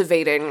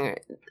cultivating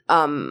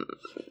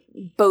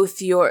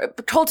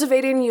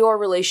cultivating your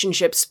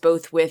relationships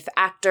both with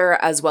actor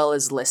as well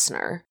as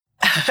listener?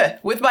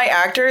 With my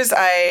actors,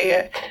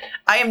 I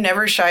am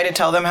never shy to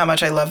tell them how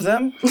much I love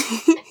them.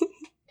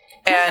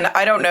 And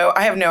I don't know,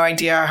 I have no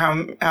idea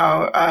how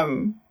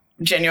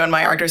genuine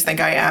my actors think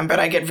I am, but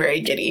I get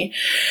very giddy.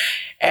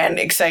 and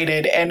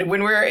excited. And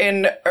when we're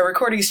in a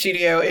recording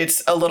studio,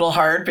 it's a little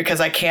hard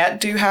because I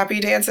can't do happy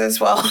dances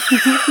while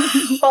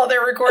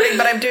they're recording,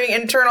 but I'm doing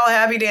internal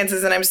happy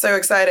dances and I'm so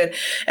excited.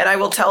 And I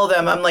will tell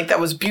them, I'm like, that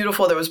was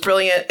beautiful. That was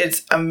brilliant.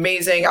 It's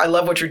amazing. I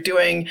love what you're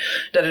doing.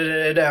 Da, da,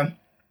 da, da, da.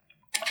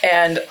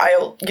 And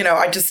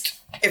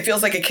it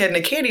feels like a kid in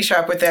a candy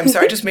shop with them. So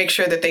I just make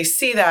sure that they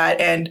see that.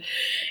 And,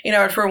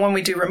 for when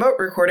we do remote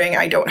recording,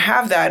 I don't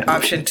have that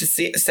option to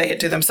say it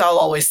to them. So I'll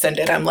always send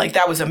it. I'm like,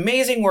 that was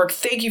amazing work.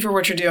 Thank you for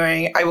what you're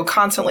doing. I will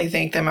constantly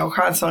thank them. I will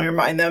constantly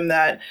remind them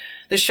that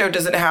this show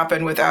doesn't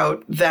happen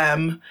without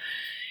them.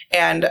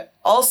 And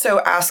also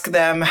ask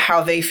them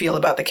how they feel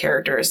about the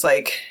characters.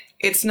 Like,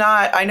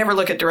 I never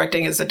look at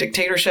directing as a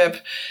dictatorship.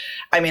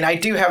 I mean, I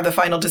do have the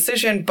final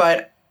decision,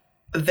 but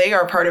they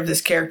are part of this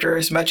character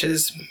as much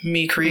as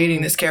me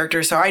creating this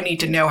character. So I need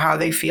to know how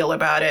they feel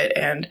about it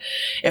and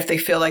if they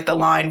feel like the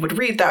line would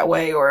read that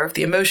way or if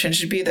the emotion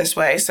should be this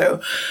way.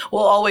 So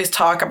we'll always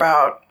talk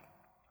about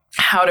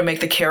how to make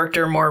the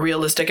character more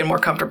realistic and more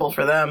comfortable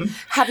for them.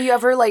 Have you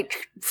ever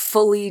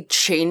fully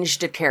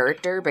changed a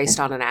character based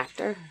on an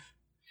actor?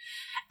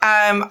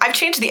 I've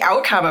changed the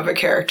outcome of a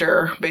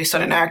character based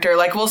on an actor.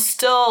 We'll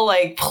still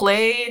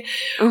play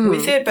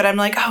with it, but I'm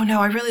like, oh no,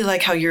 I really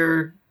like how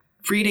you're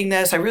reading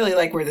this. I really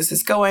like where this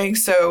is going.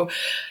 So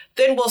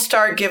then we'll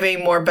start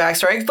giving more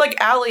backstory. Like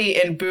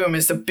Allie in Boom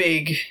is a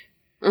big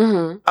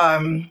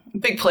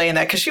play in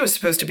that because she was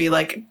supposed to be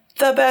the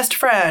best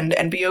friend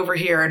and be over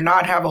here and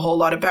not have a whole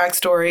lot of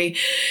backstory.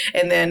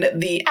 And then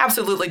the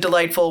absolutely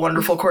delightful,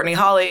 wonderful Courtney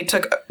Holly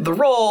took the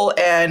role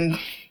and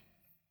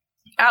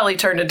Allie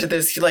turned into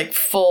this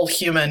full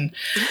human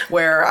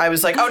where I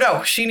was like, oh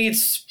no, she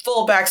needs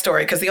full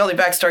backstory because the only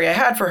backstory I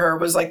had for her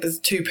was this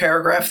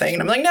 2-paragraph thing.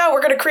 And I'm like, no,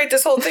 we're going to create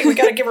this whole thing. We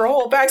got to give her a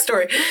whole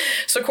backstory.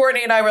 So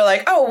Courtney and I were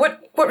like, oh,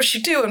 what would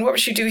she do? And what would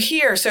she do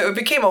here? So it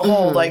became a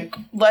whole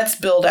let's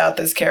build out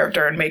this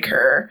character and make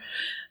her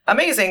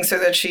amazing so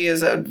that she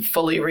is a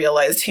fully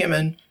realized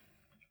human.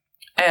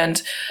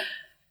 And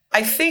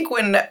I think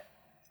when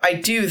I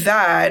do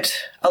that,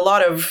 a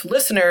lot of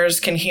listeners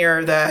can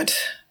hear that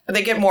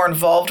they get more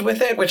involved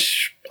with it,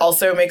 which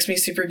also makes me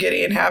super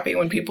giddy and happy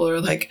when people are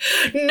like,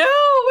 no,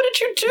 what did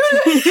you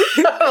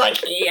do? I'm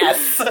like,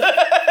 yes.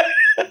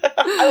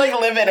 I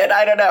live in it.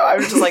 I don't know.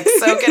 I'm just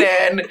soak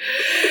it in.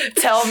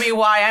 Tell me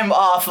why I'm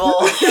awful.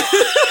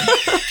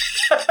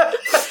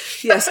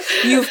 Yes,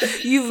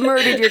 you've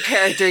murdered your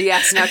character.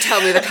 Yes, now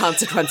tell me the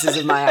consequences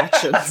of my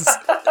actions.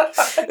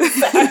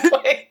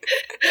 Exactly.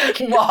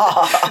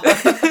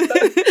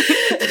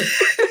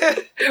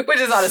 Which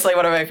is honestly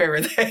one of my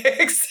favorite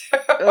things.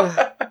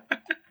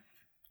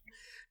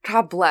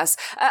 God bless.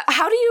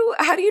 How do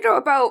you know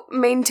about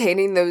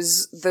maintaining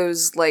those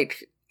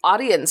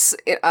audience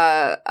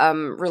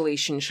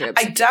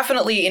relationships? I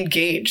definitely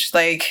engage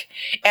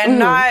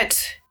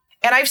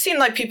and I've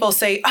seen people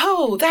say,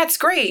 oh, that's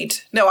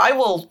great. No, I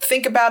will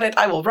think about it.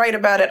 I will write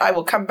about it. I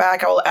will come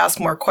back. I will ask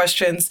more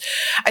questions.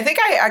 I think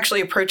I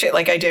actually approach it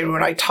like I did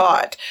when I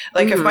taught.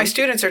 If my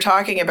students are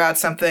talking about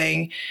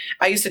something,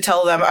 I used to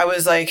tell them, I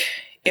was like,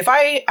 if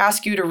I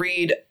ask you to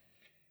read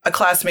a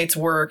classmate's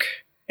work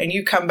and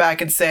you come back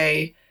and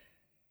say,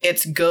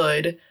 it's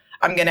good,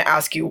 I'm going to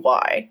ask you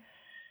why.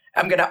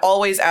 I'm going to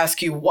always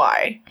ask you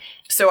why.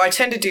 So I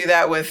tend to do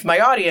that with my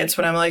audience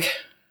when I'm like,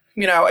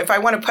 if I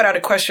want to put out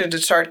a question to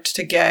start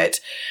to get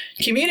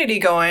community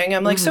going,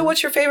 I'm like, so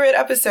what's your favorite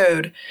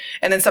episode?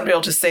 And then somebody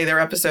will just say their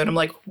episode. I'm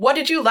like, what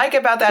did you like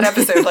about that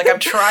episode? I'm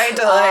trying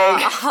to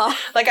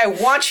I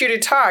want you to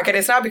talk. And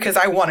it's not because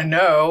I want to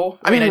know.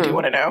 I mean, I do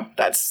want to know.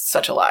 That's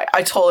such a lie.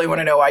 I totally want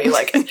to know why you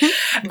like it.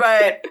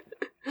 But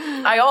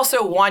I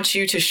also want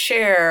you to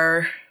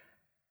share,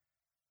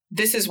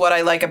 this is what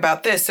I like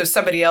about this. So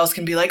somebody else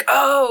can be like,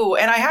 oh,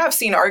 and I've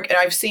seen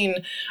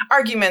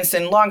arguments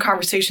and long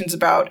conversations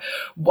about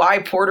why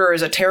Porter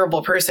is a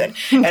terrible person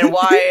and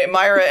why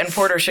Myra and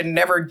Porter should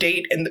never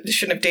date and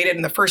shouldn't have dated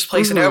in the first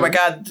place. And oh my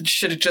God, it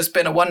should have just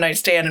been a one-night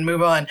stand and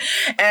move on.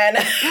 And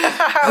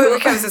how it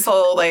becomes this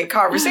whole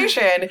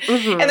conversation.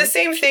 And the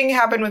same thing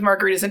happened with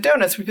Margaritas and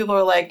Donuts where people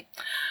are like,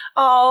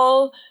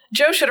 oh,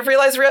 Joe should have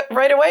realized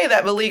right away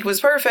that Malik was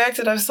perfect.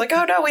 And I was like,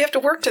 oh no, we have to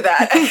work to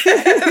that.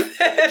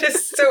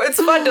 So it's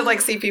fun to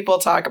see people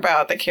talk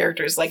about the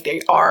characters like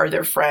they are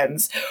their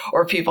friends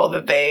or people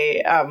that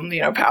they,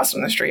 passed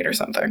on the street or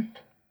something.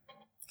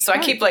 So I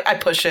keep I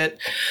push it.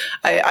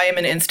 I am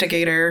an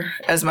instigator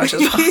as much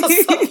as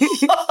possible.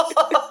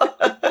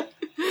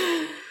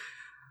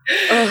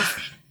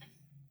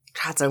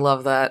 God, I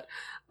love that.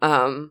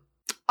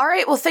 All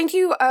right. Well, thank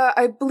you.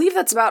 I believe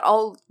that's about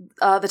all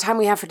the time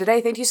we have for today.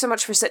 Thank you so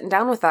much for sitting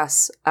down with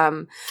us.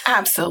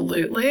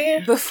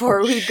 Absolutely.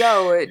 Before we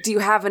go, do you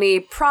have any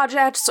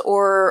projects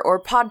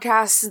or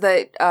podcasts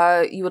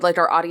that you would like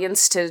our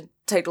audience to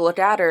take a look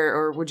at,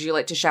 or would you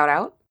like to shout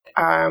out?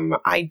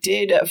 I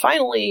did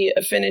finally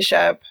finish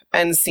up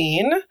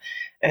Unseen,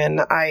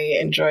 and I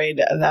enjoyed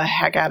the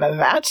heck out of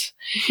that.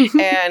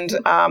 And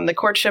The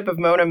Courtship of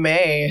Mona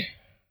May.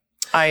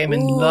 I am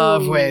in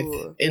love with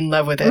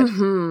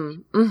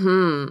it.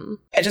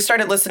 I just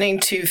started listening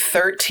to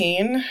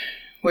 13,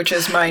 which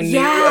is my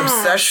new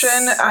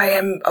obsession. I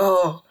am,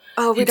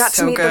 we got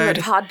so to meet them good.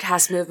 at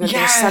Podcast Movement.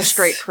 Yes. They're such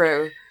great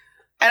crew.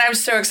 And I'm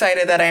so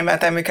excited that I met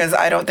them because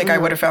I don't think I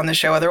would have found the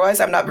show otherwise.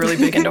 I'm not really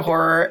big into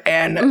horror.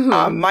 And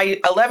my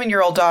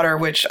 11-year-old daughter,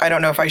 which I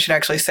don't know if I should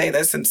actually say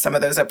this since some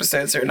of those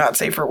episodes are not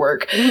safe for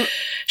work,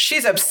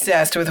 she's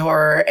obsessed with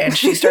horror and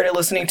she started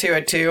listening to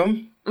it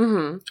too.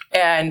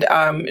 And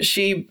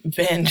she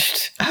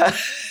binged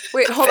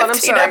Wait, hold on, I'm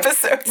sorry.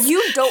 episodes.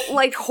 You don't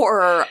like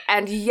horror,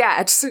 and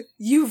yet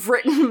you've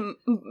written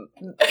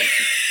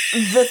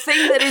the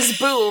thing that is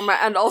Boom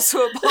and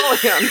also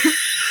Apollyon,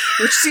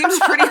 which seems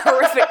pretty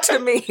horrific to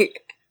me.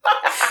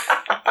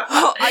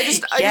 I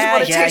just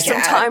want to take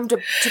some time to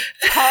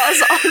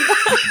pause on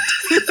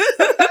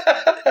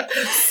that.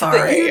 Sorry.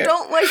 That you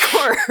don't like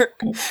horror.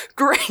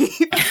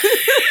 Great.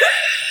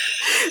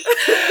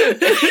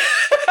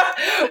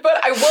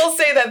 But I will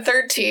say that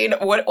 13,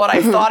 what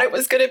I thought it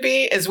was going to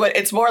be is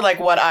it's more like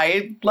what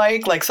I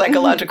like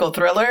psychological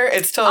thriller.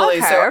 It's totally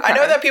Okay. I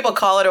know that people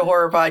call it a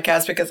horror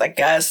podcast because I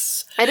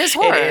guess It is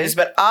horror. it is,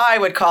 but I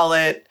would call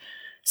it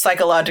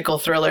psychological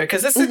thriller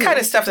because this is the kind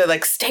of stuff that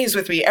like stays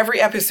with me. Every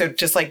episode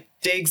just like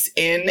digs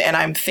in and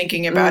I'm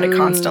thinking about it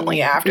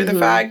constantly after the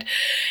fact.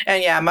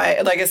 And yeah,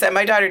 like I said,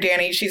 my daughter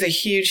Danny, she's a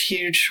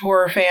huge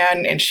horror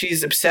fan and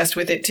she's obsessed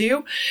with it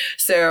too.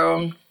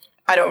 So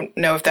I don't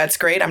know if that's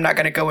great. I'm not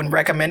going to go and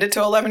recommend it to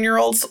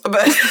 11-year-olds,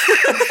 but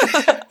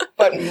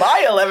but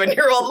my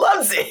 11-year-old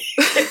loves it.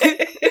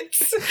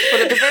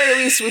 But at the very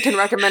least, we can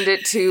recommend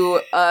it to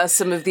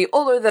some of the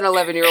older than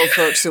 11-year-old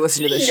folks who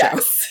listen to this show.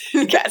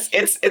 Yes,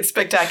 it's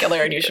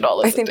spectacular, and you should all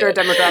listen. I think to our it.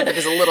 demographic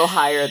is a little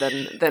higher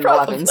than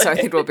 11, so I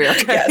think we'll be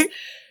okay. Yes.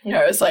 You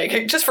know, it's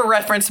like, just for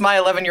reference, my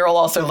 11-year-old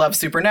also loves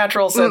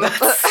Supernatural, so that's...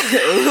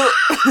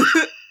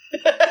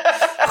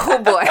 Oh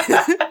boy.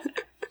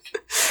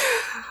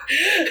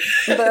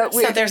 But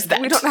So there's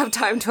that. We don't have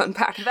time to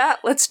unpack that.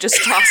 Let's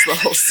just toss the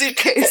whole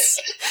suitcase.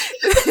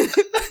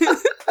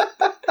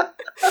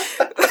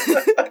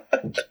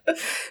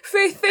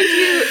 Faith, thank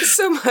you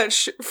so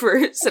much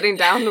for sitting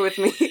down with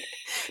me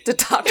to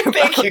talk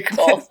about Thank you,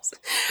 Cole.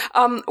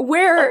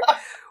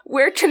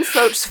 Where can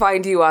folks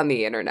find you on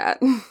the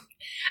internet?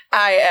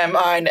 I am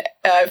on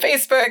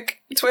Facebook,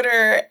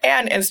 Twitter,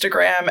 and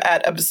Instagram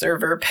at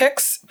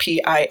ObserverPix,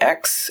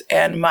 Pix,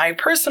 and my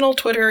personal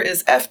Twitter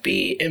is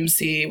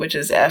FBMC, which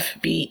is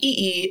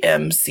FBEEMCEE.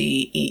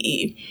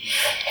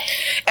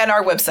 And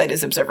our website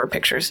is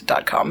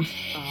observerpictures.com.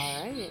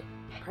 All right.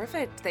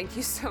 Perfect. Thank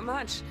you so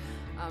much.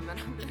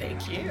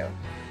 Thank you.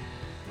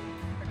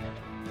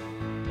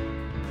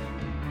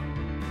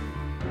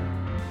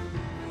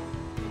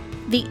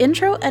 The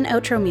intro and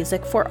outro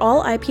music for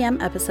all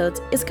IPM episodes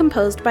is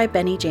composed by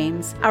Benny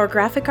James. Our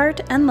graphic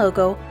art and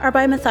logo are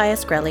by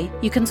Matthias Grelli.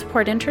 You can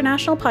support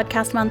International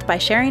Podcast Month by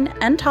sharing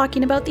and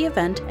talking about the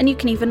event, and you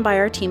can even buy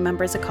our team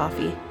members a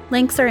coffee.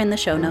 Links are in the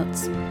show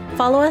notes.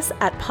 Follow us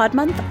at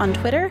PodMonth on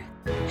Twitter.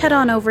 Head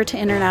on over to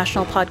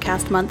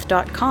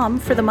internationalpodcastmonth.com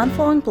for the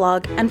month-long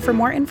blog and for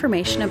more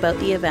information about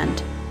the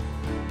event.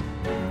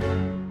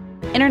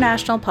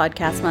 International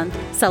Podcast Month,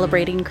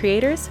 celebrating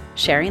creators,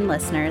 sharing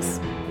listeners.